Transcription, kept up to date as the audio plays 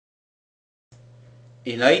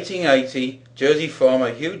In 1880, Jersey farmer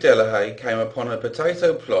Hugh Delahaye came upon a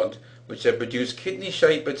potato plant which had produced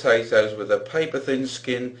kidney-shaped potatoes with a paper-thin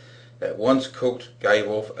skin that once cooked gave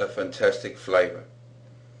off a fantastic flavour.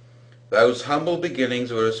 Those humble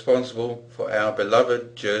beginnings were responsible for our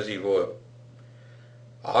beloved Jersey Royal.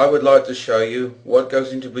 I would like to show you what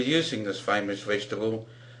goes into producing this famous vegetable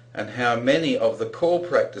and how many of the core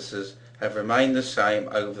practices have remained the same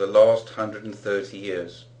over the last 130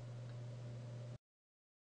 years.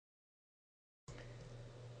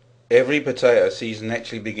 Every potato season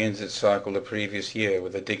actually begins its cycle the previous year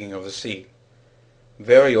with the digging of the seed.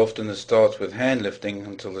 Very often it starts with hand lifting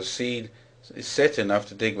until the seed is set enough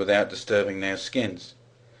to dig without disturbing their skins.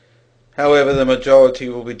 However, the majority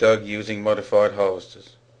will be dug using modified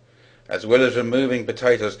harvesters. As well as removing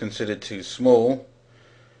potatoes considered too small,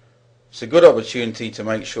 it's a good opportunity to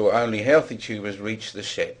make sure only healthy tubers reach the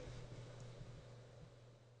shed.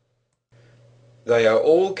 They are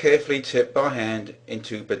all carefully tipped by hand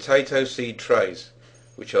into potato seed trays,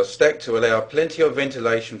 which are stacked to allow plenty of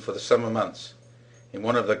ventilation for the summer months in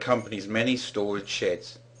one of the company's many storage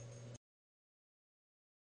sheds.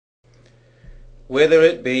 Whether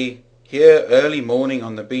it be here early morning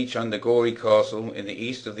on the beach under Gorey Castle in the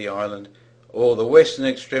east of the island, or the western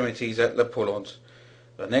extremities at La Poulante,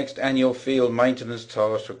 the next annual field maintenance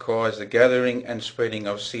task requires the gathering and spreading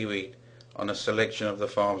of seaweed on a selection of the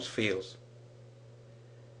farm's fields.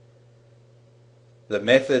 The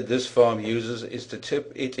method this farm uses is to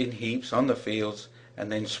tip it in heaps on the fields and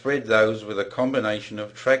then spread those with a combination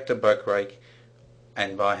of tractor buck rake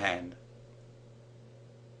and by hand.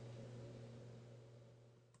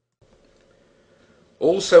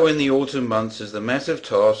 Also in the autumn months is the massive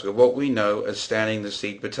task of what we know as standing the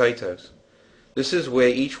seed potatoes. This is where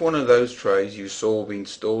each one of those trays you saw being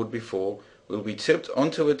stored before will be tipped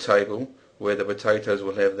onto a table where the potatoes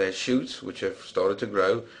will have their shoots, which have started to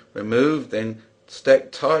grow, removed, then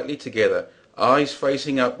stacked tightly together, eyes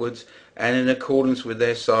facing upwards and in accordance with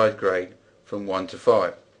their size grade from 1 to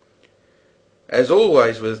 5. As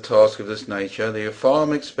always with tasks of this nature, the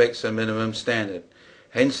farm expects a minimum standard,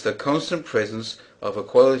 hence the constant presence of a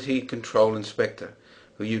quality control inspector,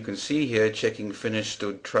 who you can see here checking finished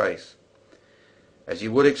stood trays. As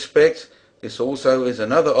you would expect, this also is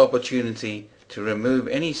another opportunity to remove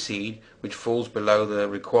any seed which falls below the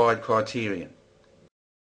required criterion.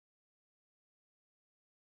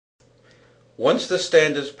 Once the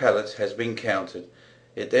standards pallet has been counted,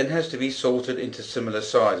 it then has to be sorted into similar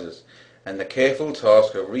sizes, and the careful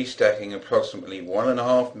task of restacking approximately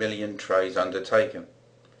 1.5 million trays undertaken.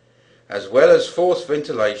 As well as forced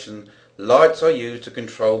ventilation, lights are used to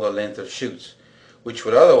control the length of shoots, which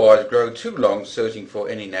would otherwise grow too long searching for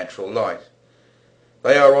any natural light.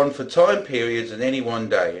 They are on for time periods in any one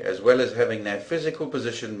day, as well as having their physical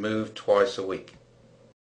position moved twice a week.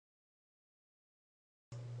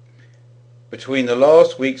 Between the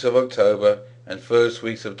last weeks of October and first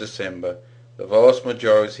weeks of December, the vast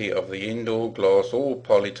majority of the indoor glass or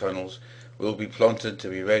polytunnels will be planted to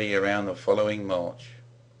be ready around the following March.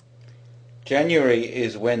 January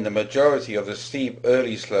is when the majority of the steep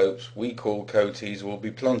early slopes we call coatees will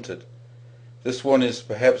be planted. This one is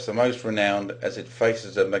perhaps the most renowned as it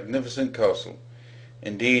faces a magnificent castle.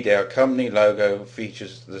 Indeed, our company logo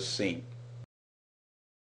features this scene.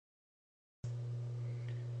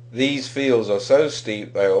 These fields are so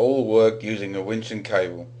steep they are all worked using a winch and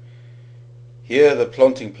cable. Here the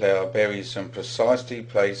planting plough buries some precisely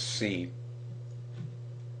placed seed.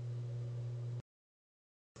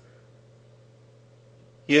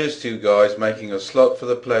 Here's two guys making a slot for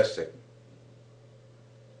the plastic.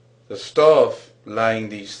 The staff laying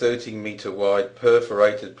these 13-metre wide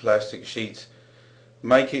perforated plastic sheets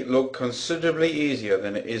make it look considerably easier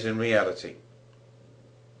than it is in reality.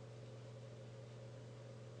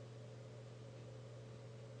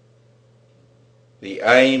 The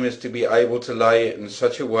aim is to be able to lay it in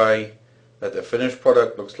such a way that the finished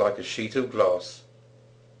product looks like a sheet of glass.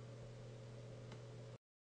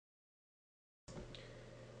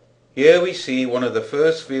 Here we see one of the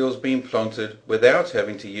first fields being planted without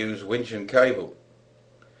having to use winch and cable.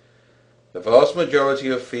 The vast majority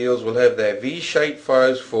of fields will have their V-shaped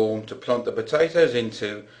furrows formed to plant the potatoes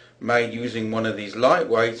into, made using one of these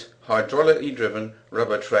lightweight, hydraulically driven,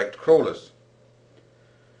 rubber-tracked crawlers.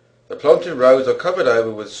 The planted rows are covered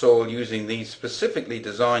over with soil using these specifically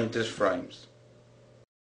designed disc frames.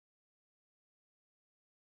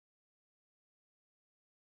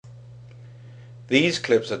 These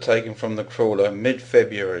clips are taken from the crawler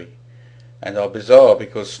mid-February and are bizarre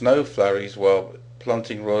because snow flurries while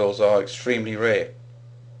planting royals are extremely rare.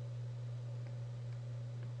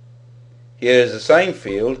 Here is the same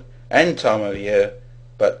field and time of year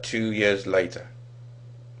but 2 years later.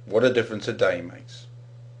 What a difference a day makes.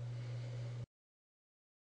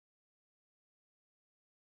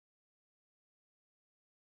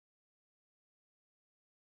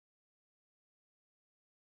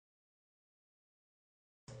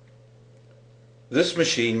 This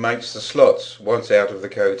machine makes the slots once out of the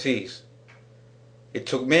coatees. It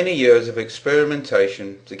took many years of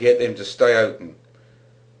experimentation to get them to stay open,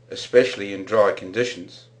 especially in dry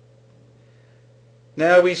conditions.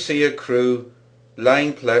 Now we see a crew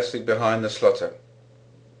laying plastic behind the slotter.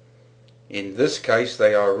 In this case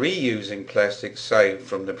they are reusing plastic saved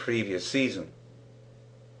from the previous season.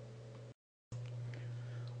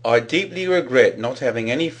 I deeply regret not having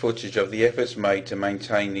any footage of the efforts made to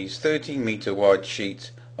maintain these 13-metre wide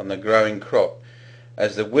sheets on the growing crop,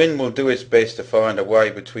 as the wind will do its best to find a way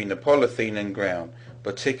between the polythene and ground,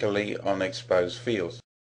 particularly on exposed fields.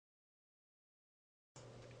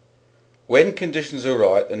 When conditions are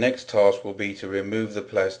right, the next task will be to remove the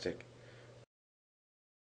plastic.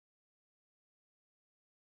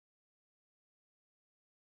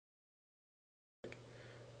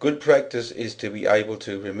 Good practice is to be able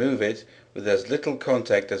to remove it with as little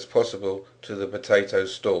contact as possible to the potato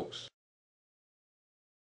stalks.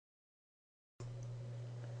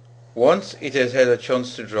 Once it has had a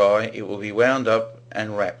chance to dry, it will be wound up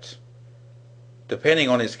and wrapped. Depending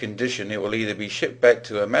on its condition, it will either be shipped back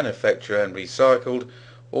to a manufacturer and recycled,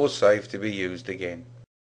 or saved to be used again.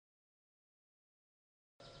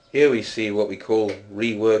 Here we see what we call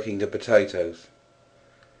reworking the potatoes.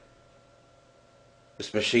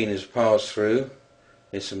 This machine is passed through.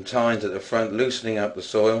 There's some tines at the front loosening up the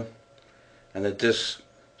soil, and the discs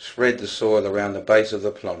spread the soil around the base of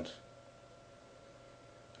the plant.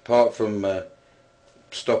 Apart from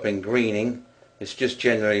stopping greening, it's just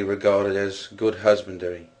generally regarded as good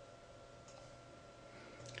husbandry.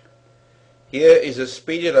 Here is a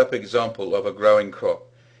speeded up example of a growing crop,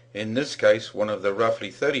 in this case one of the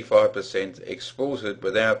roughly 35% exported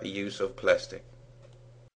without the use of plastic.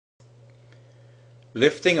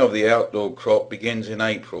 Lifting of the outdoor crop begins in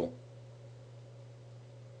April.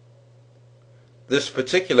 This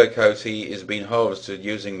particular coatee is being harvested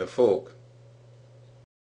using the fork.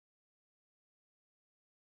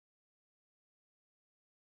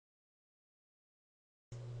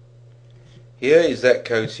 Here is that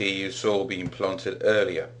coatee you saw being planted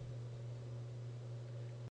earlier.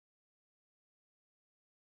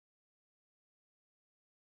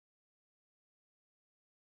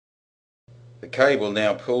 The cable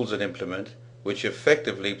now pulls an implement which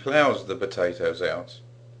effectively ploughs the potatoes out.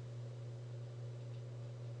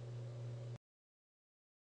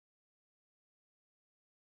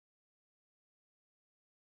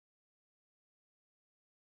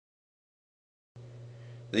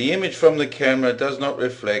 The image from the camera does not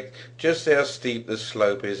reflect just how steep the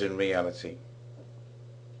slope is in reality.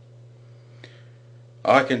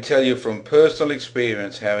 I can tell you from personal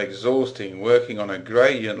experience how exhausting working on a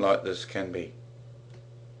gradient like this can be.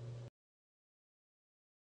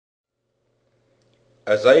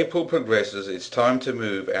 As April progresses, it's time to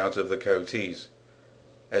move out of the coatees.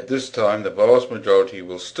 At this time, the vast majority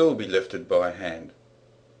will still be lifted by hand.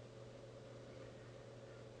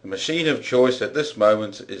 The machine of choice at this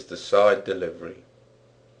moment is the side delivery.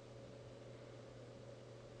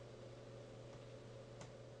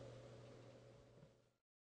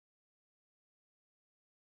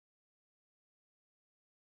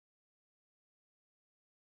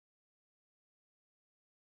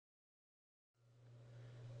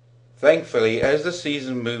 Thankfully, as the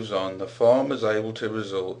season moves on, the farm is able to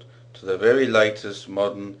resort to the very latest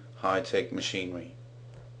modern high-tech machinery.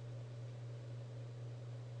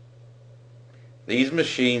 These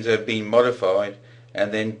machines have been modified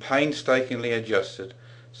and then painstakingly adjusted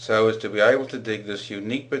so as to be able to dig this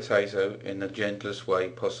unique potato in the gentlest way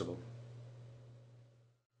possible.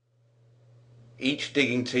 Each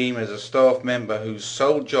digging team has a staff member whose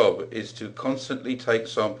sole job is to constantly take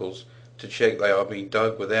samples to check they are being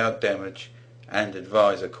dug without damage and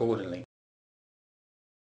advise accordingly.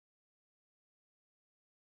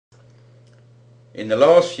 In the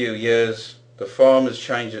last few years, the farm has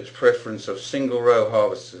changed its preference of single row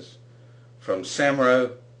harvesters from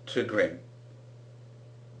Samrow to Grim.